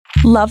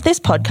Love this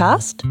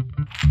podcast?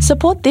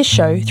 Support this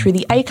show through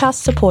the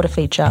Acast supporter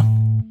feature.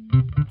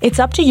 It's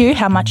up to you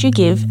how much you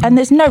give and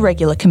there's no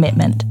regular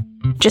commitment.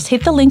 Just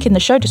hit the link in the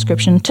show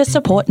description to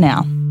support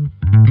now.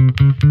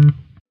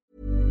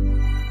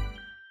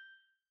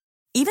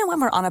 Even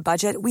when we're on a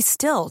budget, we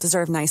still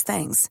deserve nice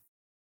things.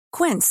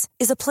 Quince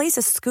is a place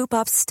to scoop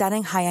up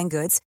stunning high-end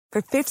goods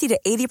for 50 to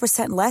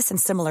 80% less than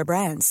similar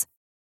brands.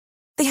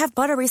 They have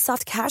buttery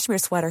soft cashmere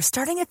sweaters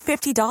starting at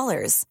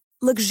 $50,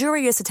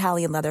 luxurious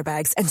Italian leather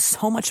bags, and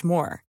so much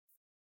more.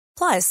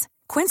 Plus,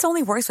 Quince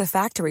only works with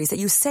factories that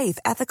use safe,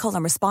 ethical,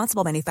 and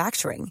responsible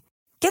manufacturing.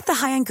 Get the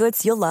high-end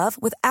goods you'll love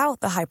without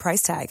the high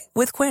price tag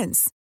with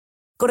Quince.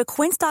 Go to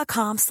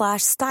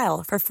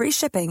quince.com/style for free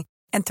shipping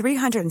and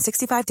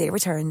 365-day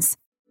returns.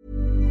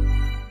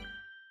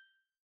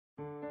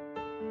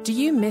 Do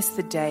you miss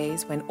the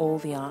days when all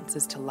the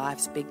answers to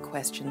life's big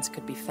questions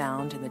could be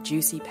found in the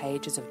juicy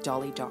pages of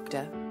Dolly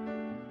Doctor?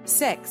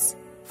 Sex,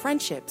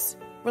 friendships,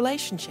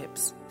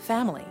 relationships,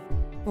 family,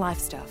 life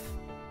stuff.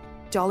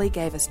 Dolly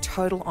gave us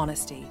total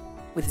honesty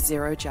with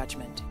zero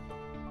judgment.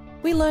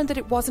 We learned that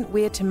it wasn't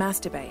weird to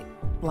masturbate,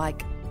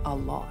 like a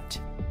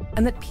lot,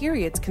 and that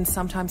periods can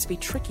sometimes be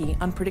tricky,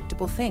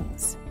 unpredictable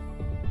things.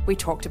 We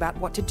talked about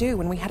what to do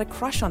when we had a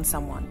crush on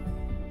someone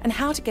and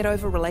how to get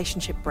over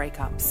relationship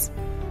breakups.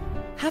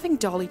 Having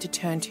Dolly to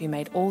turn to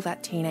made all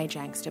that teenage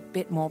angst a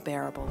bit more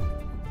bearable.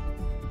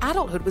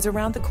 Adulthood was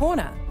around the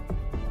corner.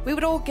 We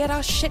would all get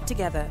our shit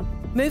together,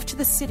 move to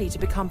the city to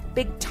become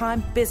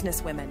big-time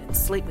businesswomen and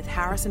sleep with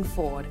Harrison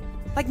Ford,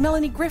 like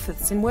Melanie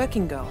Griffiths in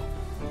Working Girl.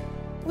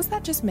 Was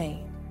that just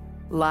me?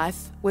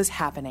 Life was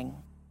happening.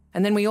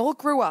 And then we all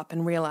grew up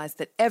and realised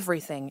that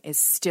everything is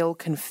still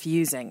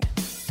confusing.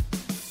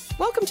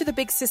 Welcome to the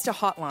Big Sister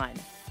Hotline.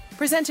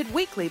 Presented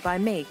weekly by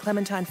me,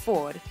 Clementine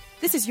Ford,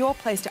 this is your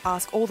place to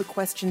ask all the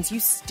questions you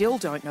still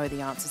don't know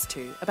the answers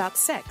to about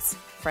sex,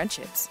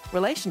 friendships,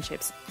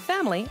 relationships,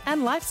 family,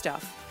 and life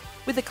stuff,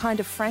 with the kind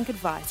of frank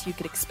advice you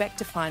could expect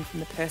to find from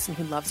the person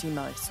who loves you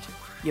most,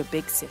 your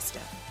big sister.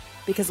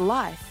 Because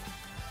life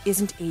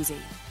isn't easy,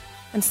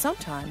 and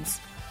sometimes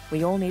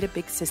we all need a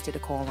big sister to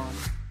call on.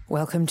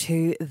 Welcome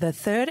to the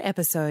third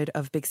episode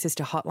of Big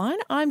Sister Hotline.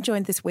 I'm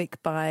joined this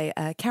week by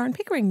Karen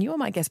Pickering. You are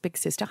my guest big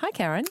sister. Hi,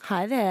 Karen.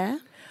 Hi there.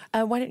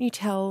 Why don't you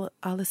tell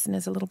our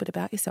listeners a little bit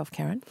about yourself,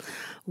 Karen?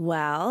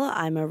 Well,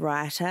 I'm a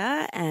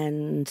writer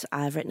and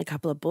I've written a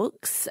couple of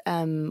books,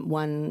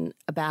 one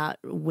about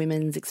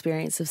women's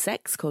experience of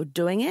sex called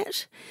Doing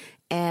It,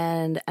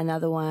 and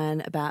another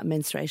one about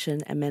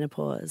menstruation and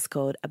menopause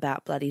called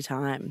About Bloody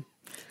Time.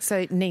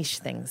 So niche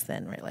things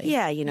then, really.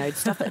 Yeah, you know,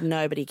 stuff that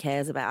nobody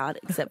cares about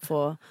except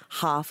for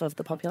half of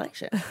the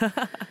population.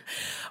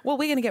 Well,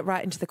 we're going to get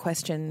right into the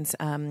questions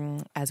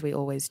as we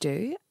always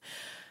do.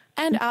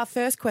 And our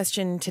first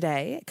question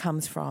today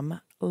comes from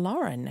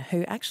Lauren,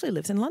 who actually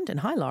lives in London.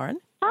 Hi, Lauren.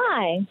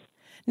 Hi.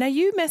 Now,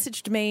 you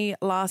messaged me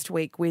last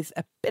week with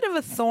a bit of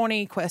a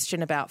thorny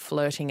question about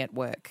flirting at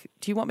work.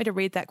 Do you want me to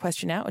read that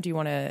question out or do you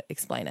want to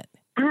explain it?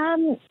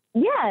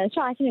 Yeah,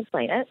 sure, I can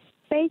explain it.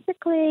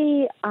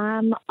 Basically,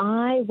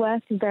 I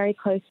work very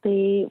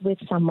closely with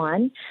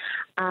someone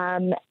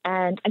and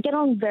I get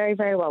on very,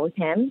 very well with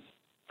him.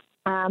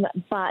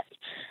 But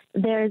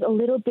there's a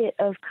little bit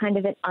of kind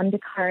of an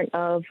undercurrent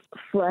of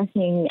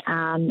flirting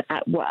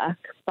at work.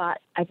 But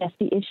I guess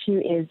the issue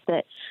is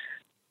that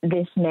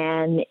this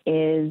man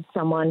is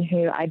someone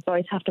who I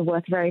both have to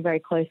work very, very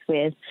close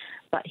with,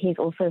 but he's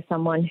also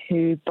someone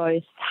who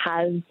both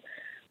has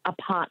a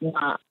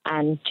partner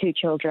and 2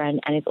 children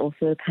and is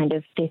also kind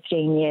of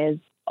 15 years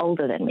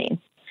older than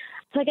me.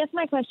 So I guess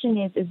my question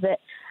is that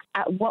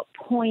at what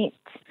point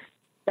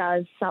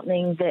does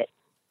something that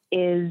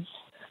is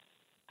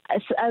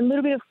a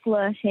little bit of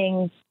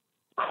flirting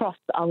cross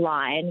a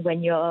line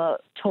when you're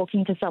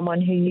talking to someone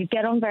who you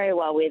get on very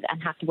well with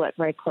and have to work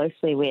very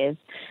closely with,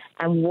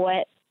 and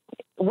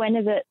when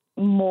is it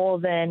more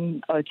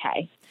than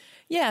okay?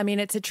 Yeah, I mean,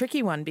 it's a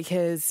tricky one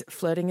because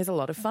flirting is a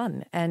lot of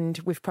fun, and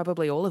we've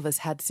probably all of us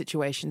had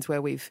situations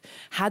where we've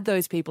had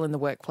those people in the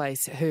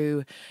workplace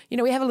who, you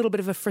know, we have a little bit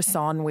of a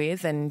frisson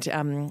with, and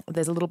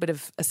there's a little bit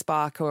of a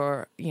spark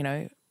or, you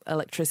know,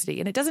 electricity.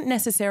 And it doesn't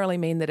necessarily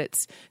mean that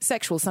it's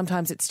sexual.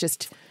 Sometimes it's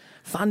just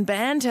fun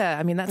banter.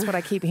 I mean, that's what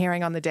I keep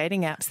hearing on the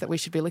dating apps that we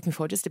should be looking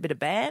for, just a bit of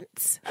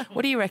bants.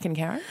 What do you reckon,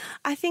 Karen?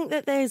 I think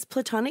that there's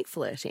platonic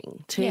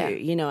flirting too. Yeah.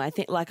 You know, I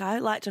think I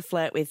like to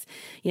flirt with,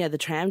 you know, the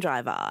tram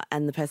driver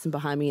and the person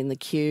behind me in the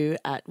queue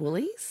at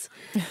Woolies.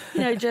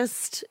 You know,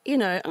 just, you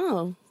know,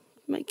 oh,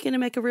 going to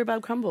make a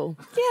rhubarb crumble.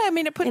 Yeah, I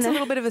mean, it puts a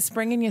little bit of a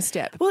spring in your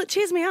step. Well, it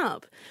cheers me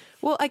up.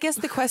 Well, I guess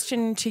the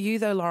question to you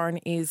though, Lauren,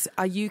 is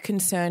are you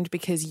concerned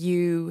because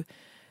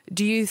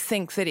do you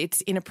think that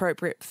it's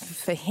inappropriate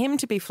for him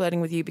to be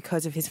flirting with you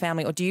because of his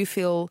family, or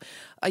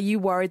are you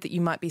worried that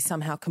you might be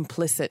somehow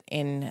complicit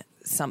in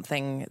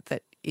something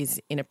that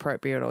is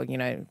inappropriate or, you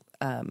know,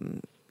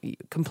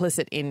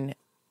 complicit in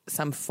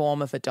some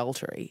form of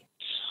adultery?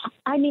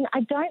 I mean,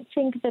 I don't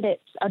think that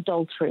it's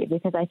adultery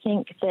because I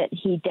think that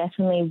he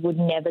definitely would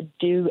never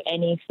do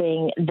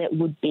anything that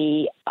would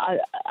be,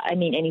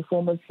 any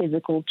form of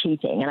physical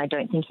cheating. And I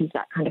don't think he's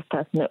that kind of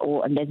person at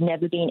all. And there's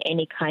never been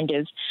any kind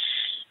of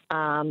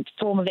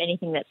form of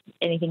anything that's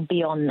anything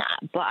beyond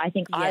that. But I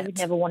think I would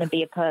never want to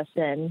be a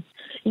person.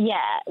 Yeah,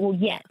 well,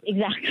 yes,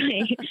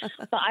 exactly.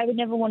 But I would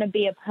never want to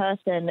be a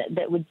person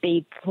that would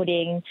be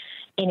putting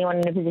anyone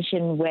in a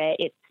position where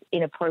it's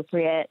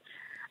inappropriate.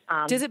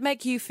 Does it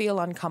make you feel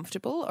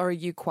uncomfortable, or are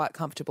you quite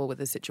comfortable with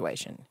the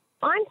situation?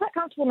 I'm quite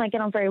comfortable and I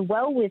get on very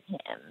well with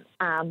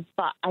him.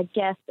 But I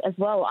guess as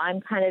well,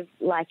 I'm kind of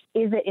like,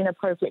 is it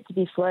inappropriate to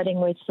be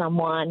flirting with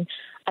someone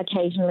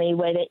occasionally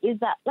where there is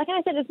that, like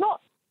I said, it's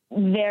not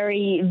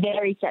very,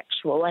 very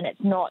sexual and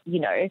it's not,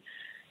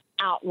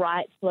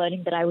 outright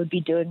flirting that I would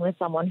be doing with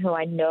someone who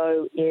I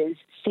know is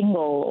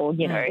single or,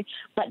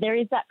 but there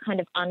is that kind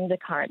of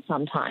undercurrent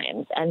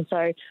sometimes. And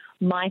so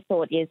my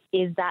thought is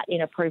that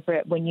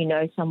inappropriate when you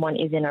know someone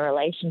is in a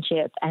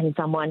relationship and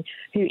someone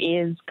who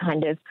is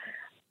kind of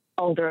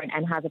older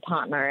and has a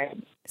partner?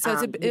 So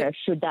it's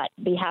should that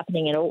be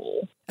happening at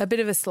all? A bit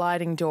of a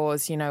sliding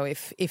doors,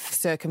 if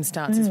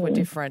circumstances were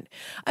different.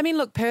 I mean,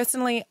 look,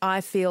 personally,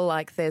 I feel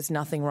like there's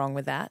nothing wrong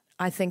with that.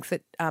 I think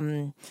that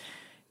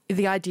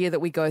the idea that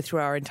we go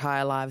through our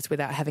entire lives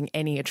without having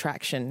any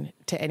attraction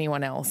to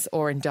anyone else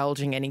or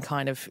indulging any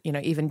kind of,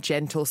 even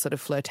gentle sort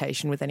of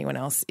flirtation with anyone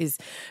else is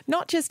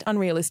not just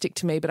unrealistic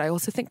to me, but I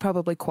also think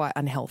probably quite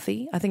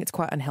unhealthy. I think it's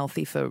quite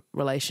unhealthy for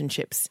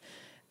relationships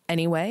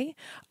anyway.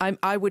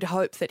 I would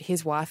hope that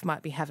his wife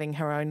might be having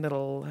her own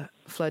little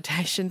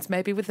flirtations,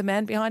 maybe with the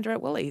man behind her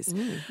at Woolies.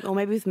 Or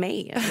maybe with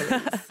me.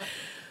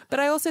 But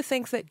I also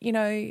think that,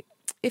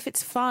 if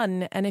it's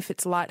fun and if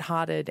it's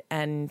lighthearted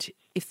and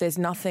if there's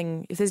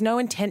no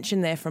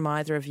intention there from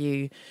either of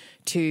you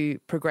to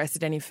progress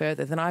it any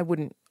further, then I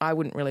wouldn't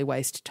really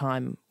waste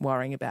time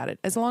worrying about it.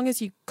 As long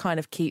as you kind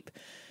of keep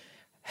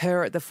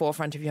her at the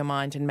forefront of your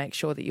mind and make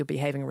sure that you're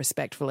behaving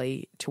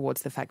respectfully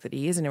towards the fact that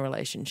he is in a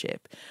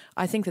relationship,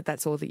 I think that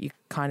that's all that you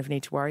kind of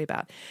need to worry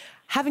about.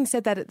 Having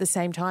said that, at the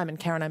same time, and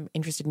Karen, I'm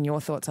interested in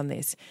your thoughts on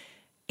this,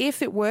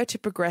 if it were to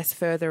progress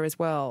further as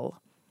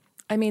well,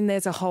 I mean,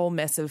 there's a whole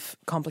mess of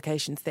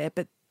complications there,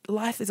 but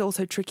life is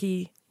also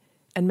tricky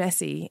and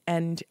messy,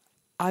 and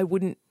I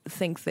wouldn't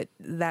think that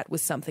that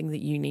was something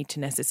that you need to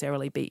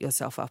necessarily beat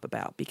yourself up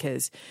about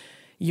because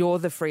you're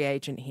the free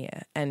agent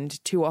here.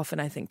 And too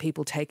often I think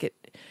people take it,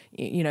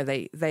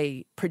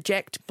 they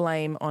project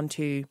blame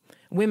onto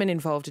women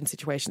involved in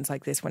situations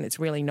like this when it's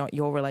really not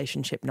your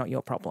relationship, not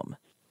your problem.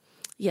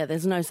 Yeah,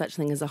 there's no such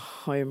thing as a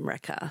home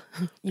wrecker,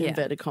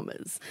 inverted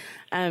commas.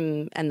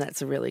 And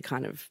that's a really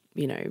kind of,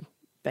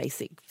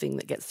 basic thing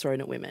that gets thrown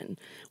at women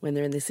when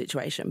they're in this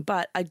situation.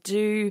 But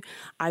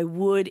I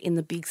would, in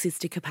the big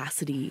sister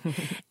capacity,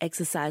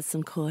 exercise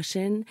some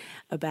caution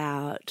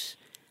about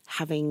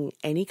having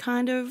any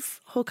kind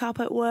of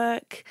hookup at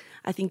work.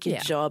 I think your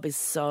job is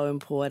so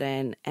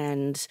important,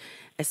 and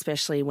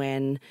especially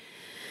when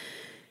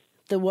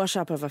the wash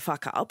up of a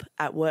fuck up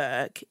at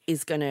work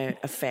is going to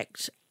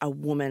affect a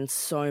woman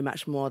so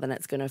much more than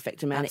it's going to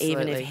affect a man,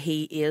 even if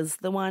he is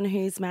the one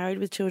who's married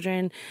with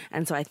children.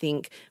 And so I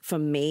think for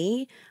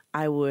me,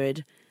 I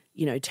would,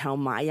 tell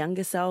my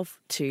younger self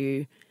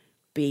to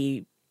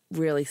be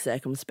really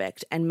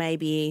circumspect and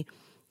maybe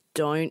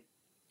don't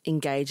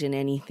engage in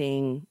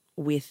anything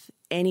with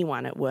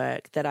anyone at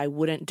work that I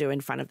wouldn't do in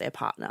front of their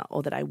partner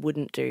or that I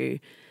wouldn't do,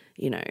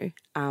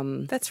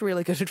 That's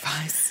really good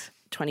advice.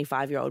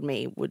 25-year-old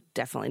me would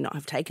definitely not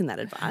have taken that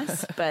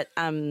advice, but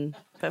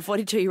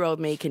 42-year-old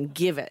me can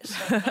give it.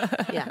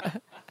 Yeah.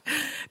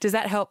 Does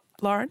that help,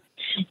 Lauren?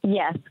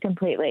 Yes,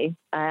 completely.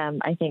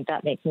 I think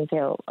that makes me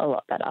feel a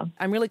lot better.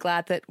 I'm really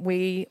glad that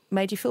we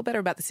made you feel better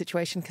about the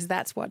situation because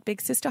that's what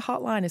Big Sister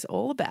Hotline is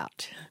all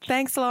about.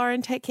 Thanks,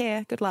 Lauren. Take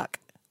care. Good luck.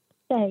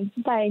 Thanks.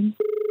 Bye.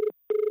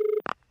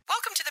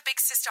 Welcome to the Big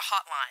Sister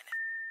Hotline.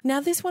 Now,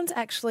 this one's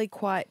actually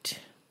quite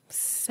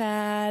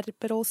sad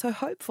but also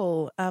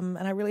hopeful, and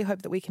I really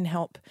hope that we can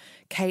help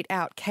Kate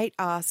out. Kate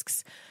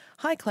asks,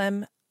 "Hi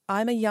Clem,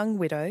 I'm a young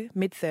widow,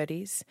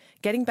 mid-30s,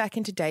 getting back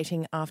into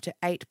dating after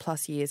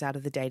 8+ years out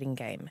of the dating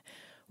game.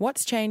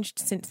 What's changed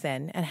since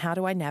then, and how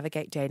do I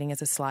navigate dating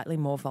as a slightly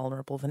more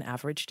vulnerable than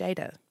average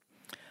dater?"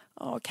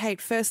 Oh,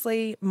 Kate,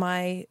 firstly,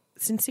 my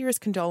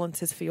sincerest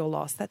condolences for your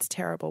loss. That's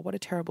terrible. What a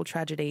terrible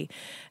tragedy.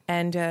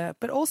 And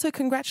but also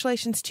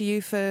congratulations to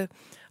you for,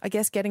 I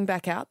guess, getting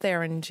back out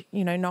there and,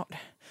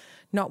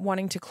 not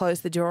wanting to close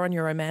the door on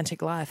your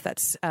romantic life.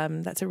 That's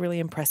a really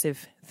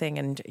impressive thing.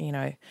 And,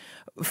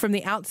 from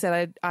the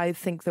outset, I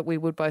think that we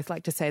would both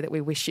like to say that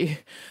we wish you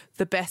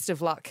the best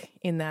of luck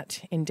in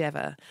that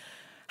endeavour.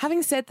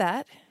 Having said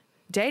that,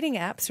 dating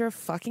apps are a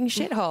fucking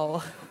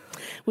shithole.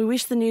 We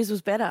wish the news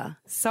was better.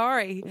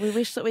 Sorry. We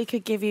wish that we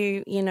could give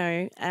you,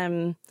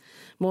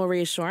 more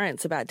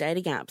reassurance about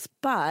dating apps.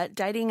 But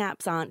dating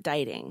apps aren't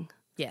dating.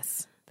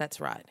 Yes,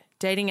 that's right.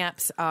 Dating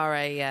apps are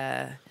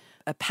a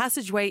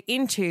passageway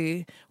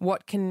into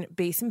what can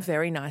be some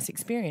very nice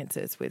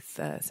experiences with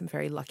some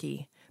very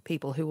lucky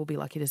people who will be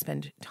lucky to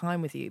spend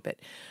time with you. But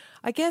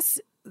I guess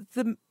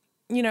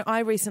I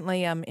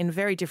recently, in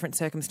very different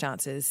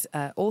circumstances,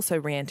 also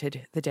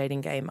re-entered the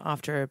dating game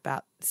after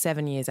about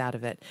 7 years out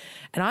of it.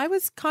 And I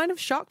was kind of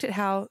shocked at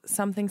how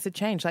some things had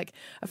changed. Like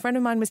a friend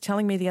of mine was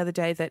telling me the other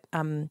day that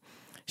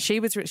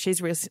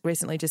she's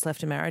recently just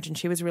left a marriage, and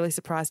she was really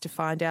surprised to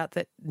find out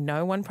that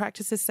no one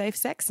practices safe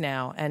sex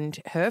now. And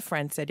her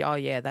friend said, oh,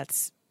 yeah,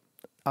 that's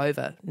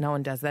over. No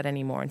one does that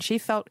anymore. And she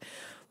felt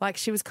like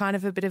she was kind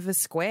of a bit of a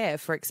square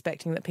for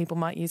expecting that people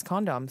might use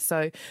condoms.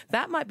 So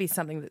that might be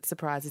something that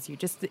surprises you,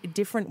 just the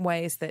different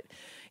ways that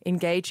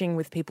engaging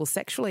with people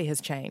sexually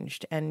has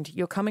changed. And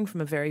you're coming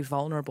from a very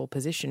vulnerable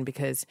position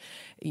because,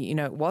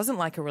 it wasn't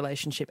like a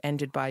relationship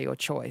ended by your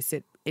choice.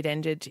 It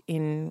ended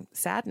in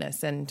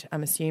sadness, and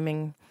I'm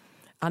assuming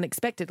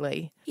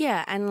unexpectedly.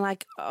 Yeah, and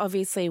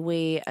obviously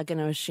we are going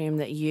to assume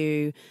that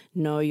you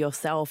know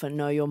yourself and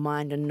know your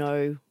mind and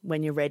know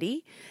when you're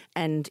ready.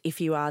 And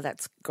if you are,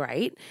 that's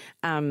great.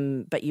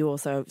 But you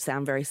also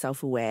sound very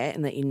self-aware,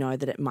 and that you know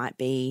that you might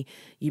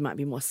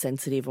be more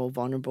sensitive or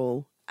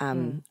vulnerable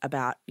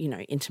about,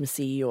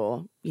 intimacy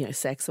or,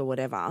 sex or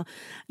whatever.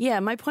 Yeah,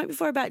 my point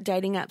before about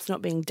dating apps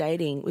not being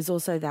dating was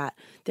also that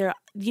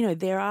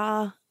there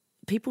are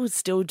people who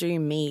still do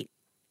meet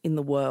in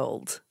the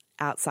world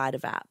outside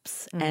of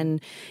apps.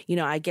 And,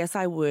 I guess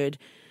I would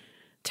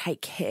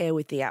take care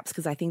with the apps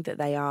because I think that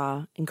they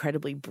are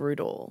incredibly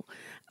brutal.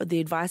 The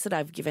advice that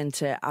I've given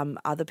to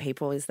other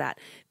people is that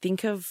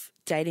think of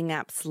dating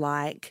apps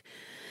like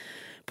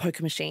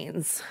poker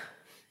machines.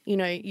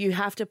 You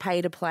have to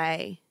pay to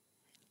play,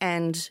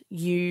 and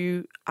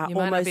you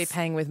might not be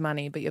paying with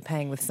money, but you're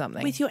paying with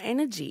something. With your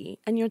energy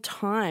and your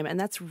time, and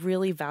that's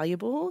really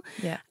valuable.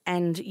 Yeah.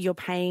 And you're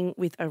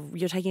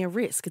taking a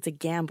risk. It's a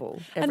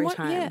gamble every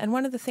time. Yeah, and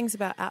one of the things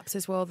about apps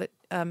as well that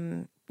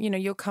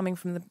you're coming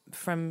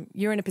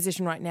you're in a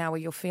position right now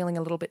where you're feeling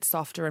a little bit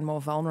softer and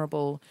more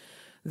vulnerable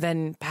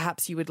than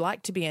perhaps you would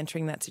like to be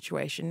entering that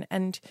situation.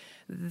 And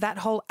that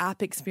whole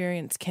app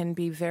experience can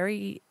be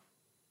very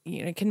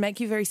can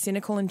make you very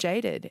cynical and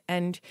jaded,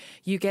 and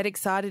you get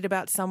excited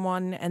about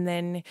someone and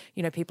then,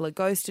 people are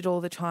ghosted all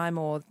the time,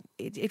 or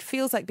it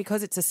feels like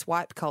because it's a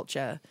swipe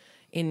culture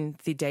in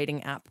the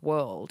dating app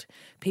world,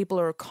 people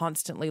are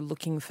constantly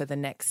looking for the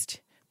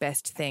next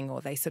best thing,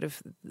 or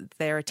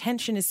their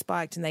attention is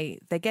spiked and they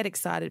get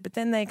excited, but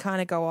then they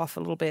kind of go off a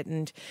little bit,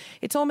 and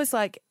it's almost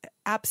like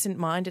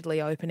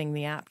absent-mindedly opening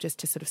the app just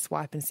to sort of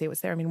swipe and see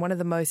what's there. I mean, one of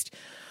the most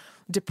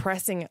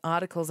depressing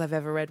articles I've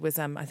ever read was,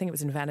 I think it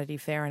was in Vanity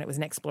Fair, and it was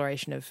an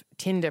exploration of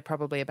Tinder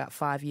probably about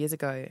 5 years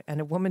ago.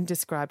 And a woman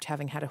described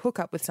having had a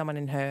hookup with someone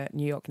in her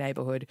New York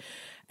neighborhood.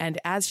 And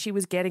as she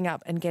was getting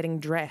up and getting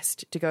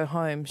dressed to go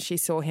home, she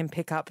saw him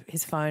pick up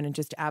his phone and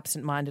just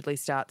absent-mindedly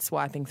start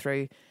swiping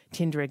through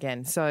Tinder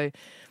again. So,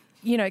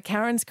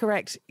 Karen's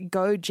correct.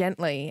 Go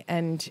gently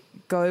and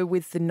go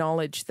with the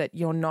knowledge that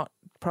you're not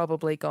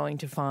probably going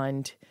to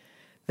find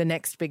the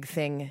next big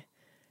thing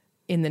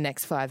in the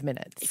next 5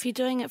 minutes. If you're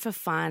doing it for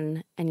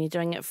fun and you're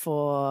doing it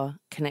for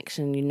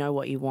connection, you know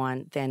what you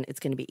want, then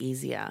it's going to be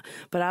easier.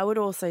 But I would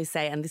also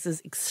say, and this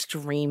is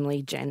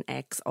extremely Gen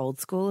X old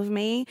school of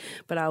me,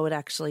 but I would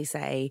actually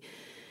say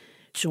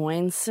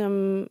join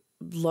some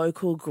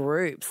local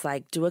groups,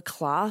 do a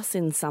class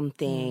in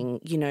something,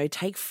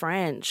 take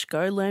French,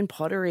 go learn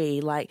pottery,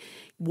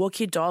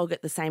 walk your dog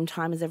at the same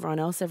time as everyone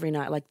else every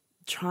night.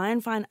 Try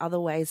and find other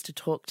ways to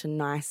talk to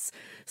nice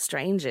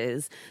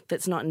strangers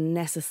that's not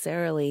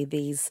necessarily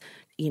these,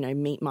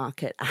 meat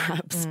market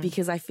apps.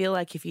 Because I feel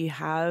like if you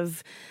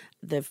have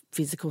the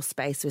physical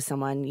space with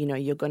someone,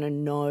 you're going to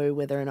know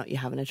whether or not you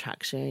have an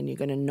attraction. You're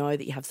going to know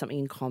that you have something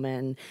in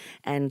common.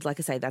 And like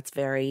I say, that's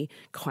very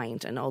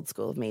quaint and old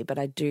school of me. But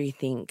I do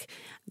think,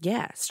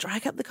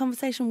 strike up the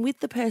conversation with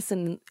the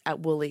person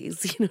at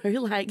Woolies.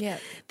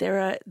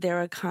 There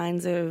are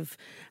kinds of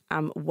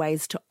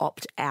ways to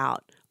opt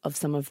out of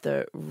some of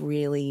the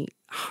really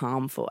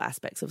harmful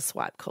aspects of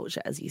swipe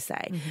culture, as you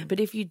say. Mm-hmm.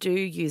 But if you do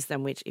use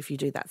them, which if you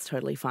do, that's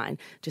totally fine.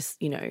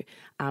 Just,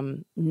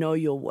 know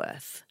your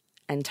worth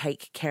and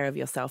take care of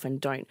yourself, and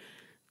don't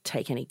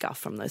take any guff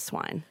from those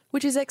swine.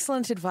 Which is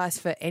excellent advice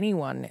for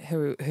anyone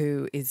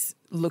who is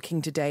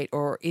looking to date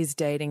or is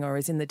dating or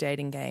is in the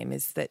dating game,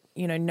 is that,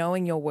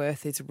 knowing your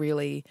worth is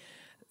really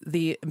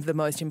the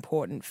most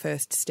important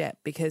first step,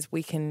 because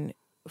we can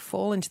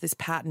fall into this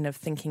pattern of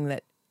thinking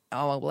that,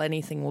 oh, well,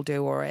 anything will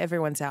do, or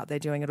everyone's out there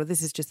doing it, or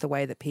this is just the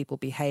way that people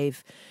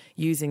behave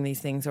using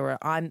these things, or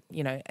I'm,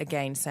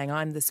 again, saying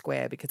I'm the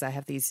square because I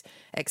have these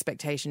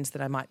expectations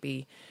that I might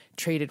be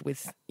treated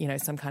with,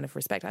 some kind of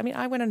respect. I mean,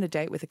 I went on a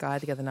date with a guy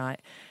the other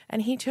night,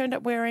 and he turned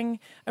up wearing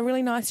a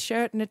really nice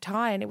shirt and a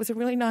tie, and it was a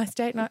really nice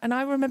date. And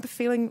I remember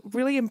feeling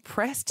really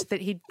impressed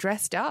that he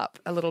dressed up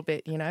a little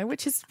bit,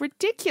 which is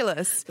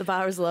ridiculous. The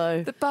bar is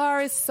low. The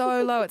bar is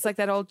so low. It's like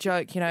that old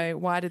joke,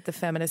 why did the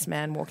feminist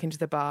man walk into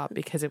the bar?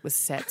 Because it was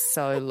set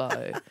so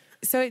low.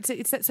 So it's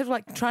that sort of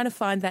like trying to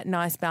find that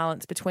nice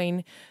balance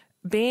between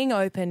being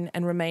open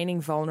and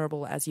remaining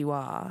vulnerable as you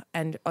are,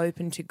 and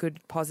open to good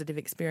positive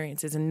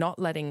experiences, and not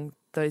letting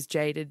those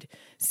jaded,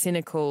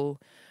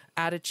 cynical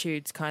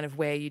attitudes kind of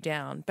wear you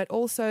down, but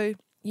also,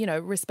 you know,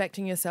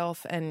 respecting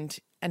yourself and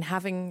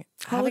holding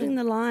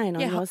the line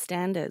on your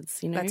standards,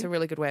 you know. That's a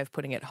really good way of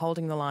putting it,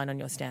 holding the line on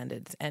your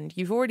standards. And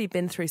you've already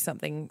been through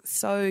something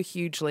so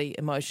hugely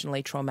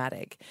emotionally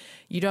traumatic.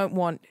 You don't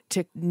want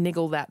to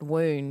niggle that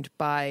wound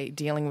by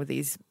dealing with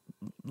these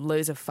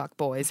loser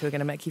fuckboys who are going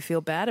to make you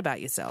feel bad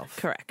about yourself.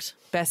 Correct.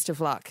 Best of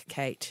luck,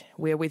 Kate.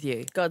 We're with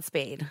you.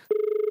 Godspeed.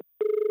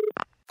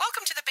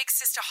 Welcome to the Big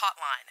Sister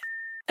Hotline.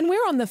 And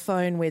we're on the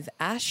phone with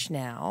Ash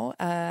now.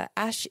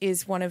 Ash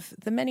is one of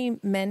the many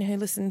men who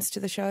listens to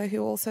the show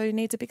who also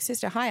needs a big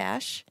sister. Hi,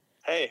 Ash.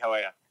 Hey, how are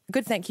you?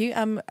 Good, thank you.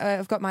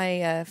 I've got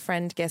my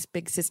friend, guest,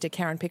 big sister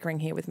Karen Pickering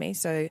here with me.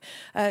 So,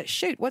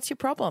 shoot, what's your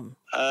problem?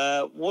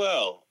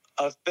 Well,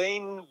 I've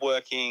been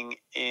working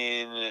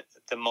in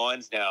the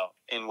mines now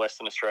in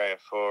Western Australia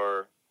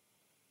for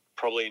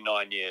probably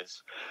 9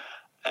 years.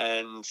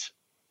 And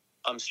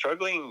I'm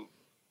struggling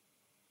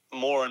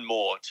more and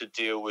more to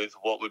deal with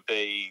what would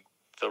be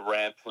the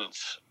rampant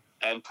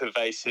and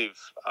pervasive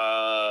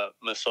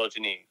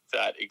misogyny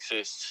that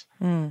exists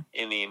in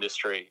the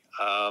industry.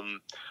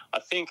 I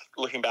think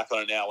looking back on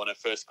it now, when I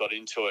first got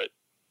into it,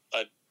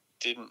 I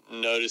didn't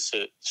notice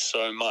it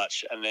so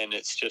much, and then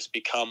it's just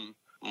become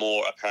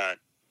more apparent.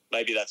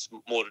 Maybe that's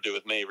more to do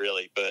with me,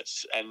 really,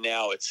 and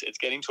now it's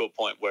getting to a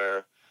point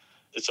where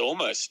it's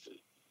almost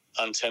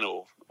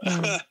untenable,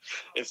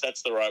 if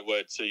that's the right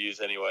word to use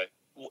anyway.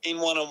 In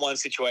one-on-one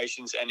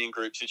situations and in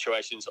group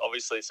situations,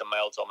 obviously it's a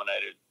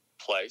male-dominated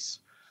place.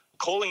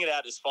 Calling it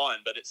out is fine,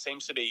 but it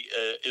seems to be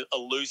a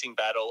losing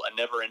battle, a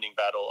never-ending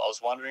battle. I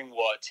was wondering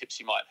what tips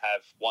you might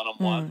have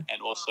one-on-one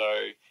and also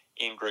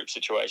in group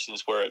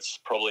situations where it's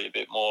probably a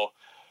bit more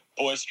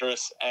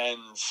boisterous and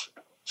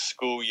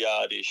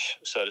schoolyardish,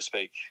 so to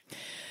speak.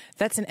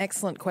 That's an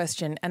excellent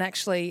question. And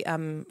actually,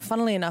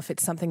 funnily enough,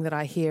 it's something that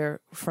I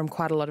hear from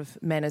quite a lot of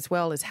men as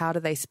well, is how do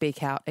they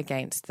speak out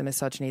against the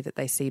misogyny that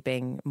they see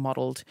being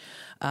modelled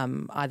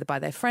either by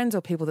their friends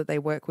or people that they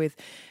work with.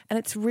 And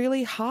it's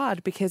really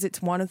hard because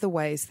it's one of the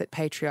ways that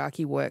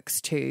patriarchy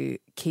works to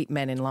keep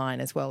men in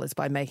line, as well as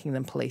by making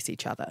them police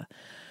each other.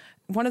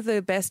 One of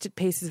the best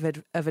pieces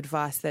of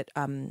advice that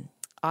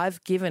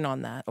I've given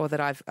on that, or that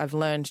I've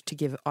learned to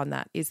give on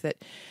that, is that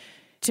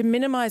to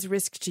minimise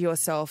risk to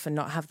yourself and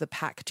not have the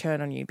pack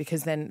turn on you,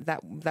 because then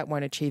that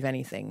won't achieve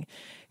anything.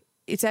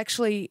 It's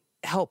actually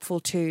helpful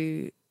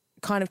to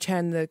kind of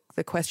turn the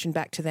question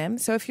back to them.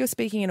 So if you're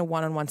speaking in a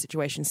one-on-one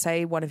situation,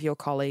 say one of your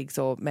colleagues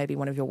or maybe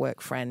one of your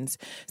work friends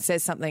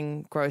says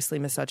something grossly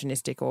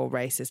misogynistic or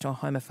racist or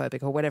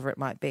homophobic or whatever it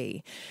might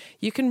be,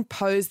 you can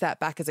pose that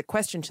back as a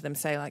question to them,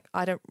 say like,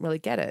 I don't really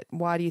get it.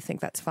 Why do you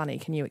think that's funny?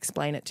 Can you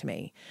explain it to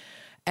me?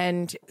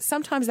 And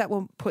sometimes that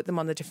will put them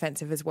on the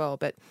defensive as well.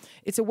 But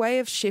it's a way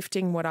of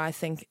shifting what I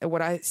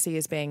see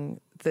as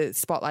being the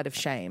spotlight of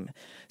shame.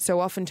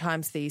 So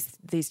oftentimes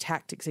these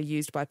tactics are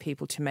used by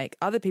people to make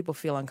other people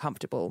feel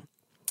uncomfortable.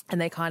 And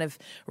they kind of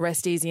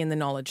rest easy in the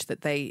knowledge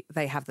that they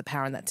have the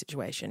power in that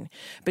situation.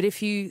 But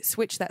if you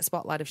switch that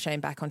spotlight of shame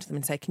back onto them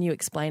and say, can you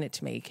explain it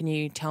to me? Can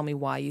you tell me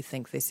why you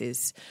think this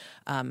is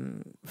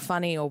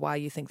funny, or why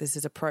you think this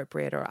is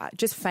appropriate, or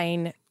just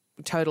feign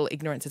total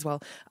ignorance as well.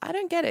 I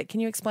don't get it. Can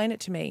you explain it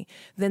to me?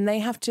 Then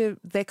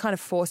they're kind of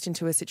forced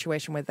into a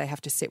situation where they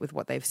have to sit with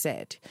what they've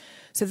said.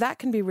 So that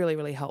can be really,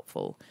 really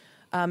helpful.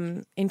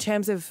 In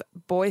terms of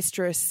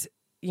boisterous,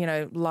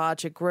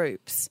 larger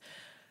groups,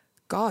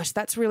 gosh,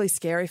 that's really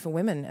scary for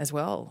women as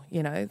well.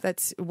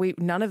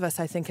 None of us,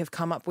 I think, have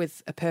come up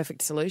with a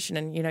perfect solution.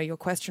 And, your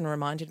question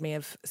reminded me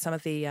of some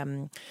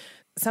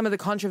of the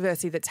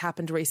controversy that's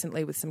happened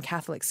recently with some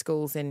Catholic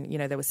schools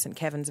there was St.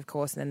 Kevin's, of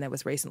course, and then there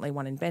was recently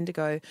one in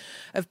Bendigo,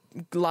 of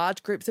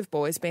large groups of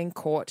boys being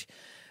caught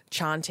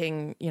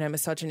chanting,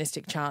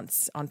 misogynistic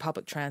chants on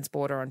public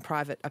transport, or on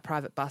a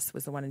private bus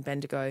was the one in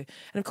Bendigo.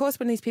 And of course,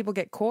 when these people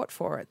get caught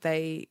for it,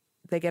 they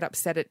get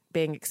upset at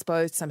being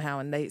exposed somehow,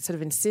 and they sort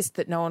of insist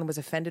that no one was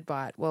offended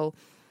by it. Well,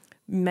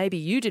 maybe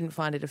you didn't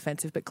find it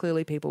offensive, but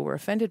clearly people were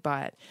offended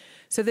by it.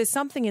 So there's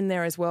something in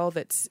there as well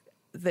that's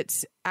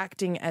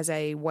acting as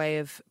a way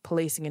of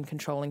policing and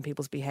controlling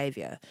people's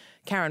behaviour.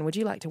 Karen, would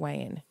you like to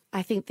weigh in?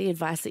 I think the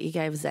advice that you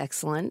gave is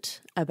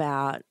excellent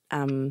about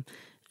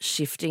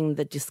shifting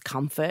the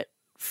discomfort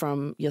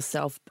from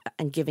yourself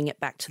and giving it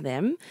back to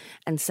them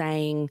and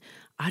saying,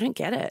 I don't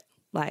get it.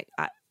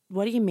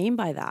 What do you mean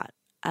by that?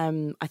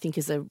 I think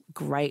is a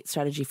great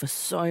strategy for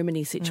so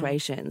many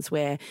situations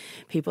where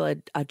people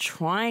are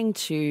trying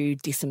to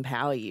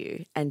disempower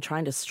you and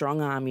trying to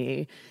strong-arm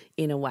you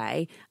in a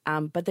way,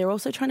 but they're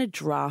also trying to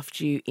draft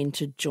you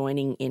into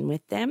joining in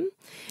with them.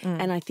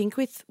 And I think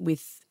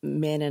with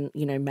men and,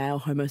 male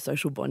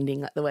homosocial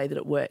bonding, the way that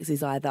it works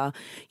is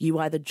you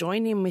either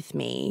join in with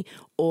me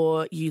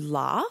or you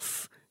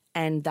laugh,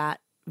 and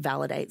that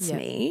validates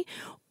me.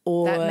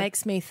 Or that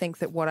makes me think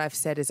that what I've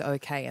said is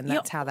okay, and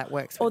that's how that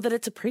works. Or that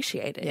it's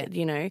appreciated,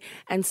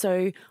 And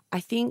so I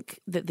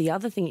think that the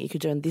other thing that you could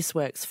do, and this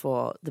works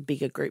for the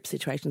bigger group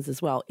situations as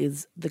well,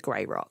 is the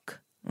grey rock.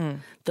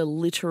 The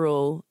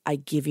literal, I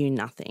give you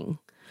nothing.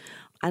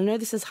 I know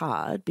this is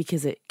hard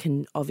because it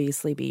can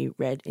obviously be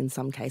read in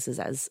some cases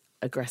as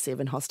aggressive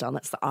and hostile. And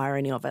that's the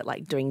irony of it.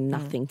 Like doing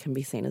nothing can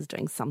be seen as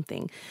doing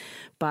something.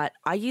 But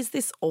I use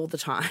this all the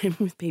time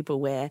with people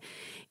where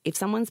if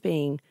someone's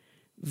being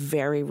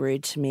very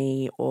rude to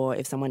me or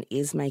if someone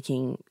is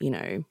making,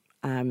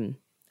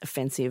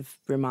 offensive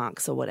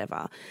remarks or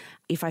whatever,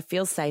 if I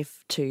feel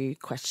safe to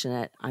question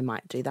it, I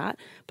might do that.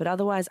 But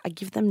otherwise, I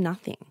give them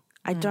nothing.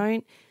 I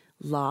don't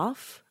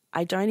laugh.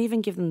 I don't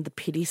even give them the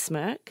pity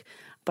smirk,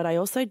 but I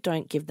also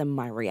don't give them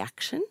my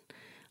reaction.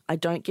 I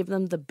don't give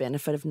them the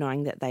benefit of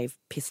knowing that they've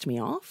pissed me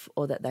off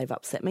or that they've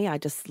upset me. I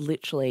just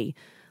literally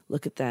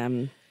look at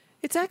them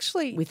It's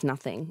actually with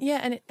nothing.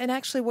 Yeah, and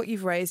actually what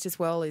you've raised as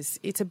well is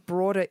it's a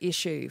broader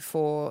issue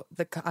for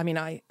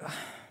I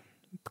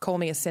call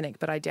me a cynic,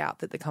 but I doubt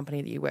that the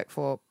company that you work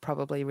for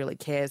probably really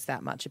cares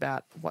that much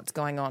about what's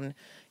going on,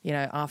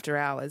 after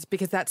hours,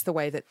 because that's the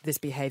way that this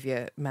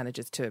behaviour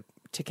manages to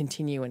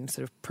continue and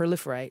sort of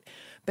proliferate.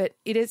 But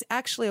it is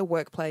actually a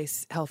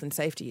workplace health and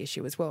safety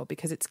issue as well,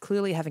 because it's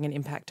clearly having an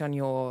impact on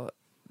your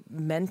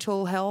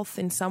mental health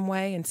in some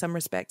way, in some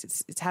respect.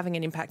 It's having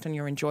an impact on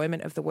your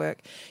enjoyment of the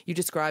work. You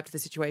described the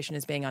situation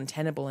as being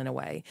untenable in a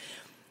way.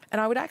 And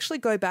I would actually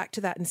go back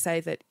to that and say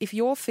that if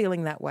you're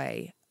feeling that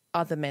way,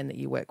 other men that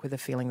you work with are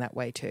feeling that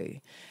way too.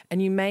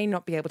 And you may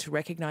not be able to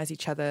recognise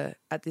each other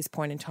at this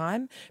point in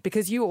time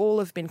because you all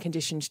have been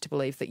conditioned to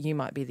believe that you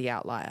might be the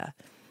outlier.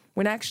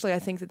 When actually I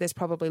think that there's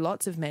probably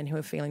lots of men who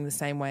are feeling the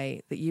same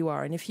way that you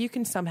are. And if you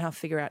can somehow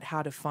figure out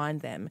how to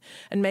find them,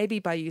 and maybe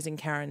by using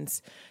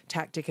Karen's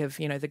tactic of,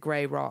 the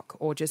grey rock,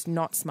 or just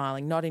not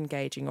smiling, not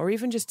engaging, or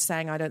even just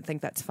saying, I don't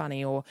think that's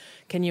funny, or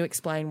can you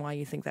explain why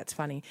you think that's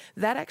funny?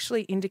 That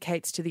actually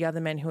indicates to the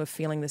other men who are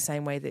feeling the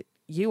same way that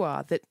you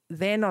are that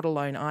they're not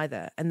alone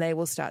either, and they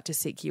will start to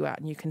seek you out,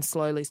 and you can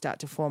slowly start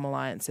to form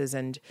alliances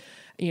and,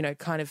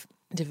 kind of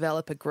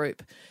develop a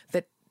group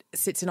that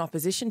sits in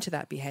opposition to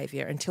that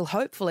behaviour until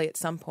hopefully at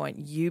some point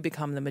you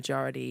become the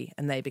majority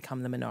and they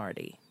become the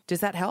minority. Does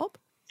that help?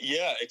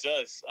 Yeah, it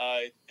does.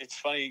 It's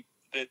funny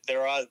that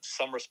there are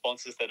some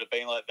responses that have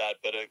been like that,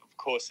 but of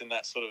course in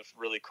that sort of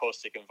really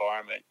caustic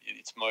environment,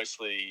 it's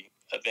mostly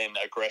then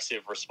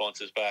aggressive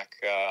responses back.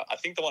 I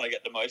think the one I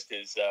get the most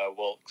is,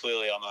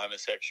 clearly I'm a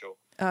homosexual.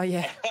 Oh,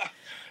 yeah.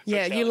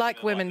 Yeah, you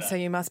like women, so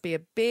you must be a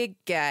big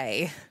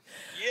gay.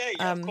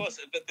 Yeah, of course.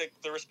 But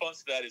the response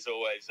to that is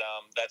always,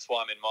 that's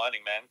why I'm in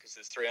mining, man, because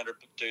there's 300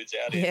 dudes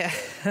out here. Yeah.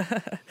 So.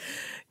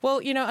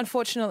 Well,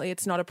 unfortunately,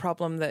 it's not a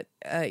problem that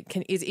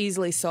is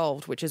easily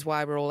solved, which is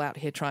why we're all out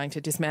here trying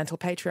to dismantle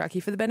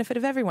patriarchy for the benefit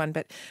of everyone.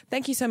 But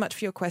thank you so much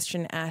for your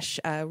question, Ash.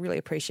 Really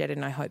appreciate it,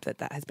 and I hope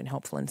that has been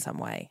helpful in some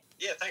way.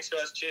 Yeah, thanks,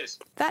 guys. Cheers.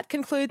 That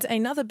concludes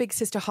another Big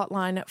Sister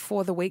Hotline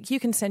for the week. You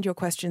can send your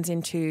questions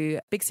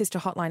into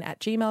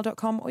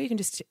bigsisterhotline@gmail.com, or you can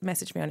just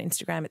message me on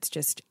Instagram. It's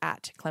just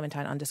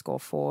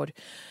 @Clementine_Ford.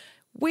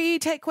 We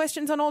take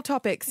questions on all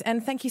topics,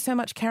 and thank you so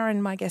much,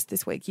 Karen, my guest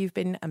this week. You've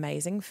been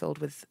amazing, filled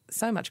with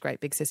so much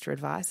great Big Sister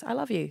advice. I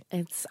love you.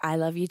 I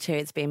love you too.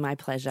 It's been my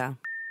pleasure.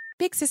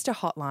 Big Sister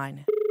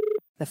Hotline.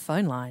 The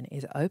phone line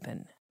is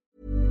open.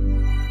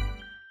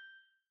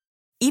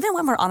 Even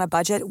when we're on a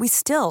budget, we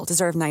still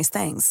deserve nice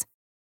things.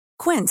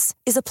 Quince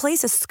is a place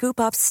to scoop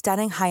up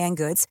stunning high-end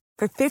goods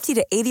for 50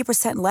 to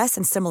 80% less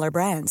than similar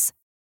brands.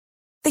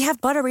 They have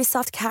buttery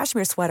soft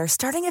cashmere sweaters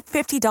starting at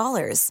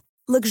 $50,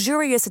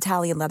 luxurious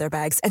Italian leather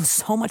bags, and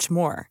so much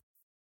more.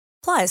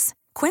 Plus,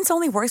 Quince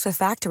only works with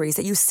factories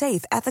that use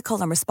safe,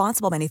 ethical, and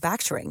responsible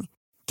manufacturing.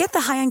 Get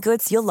the high-end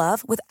goods you'll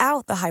love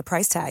without the high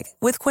price tag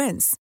with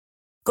Quince.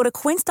 Go to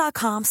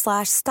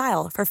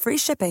quince.com/style for free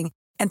shipping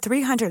and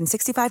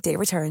 365-day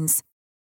returns.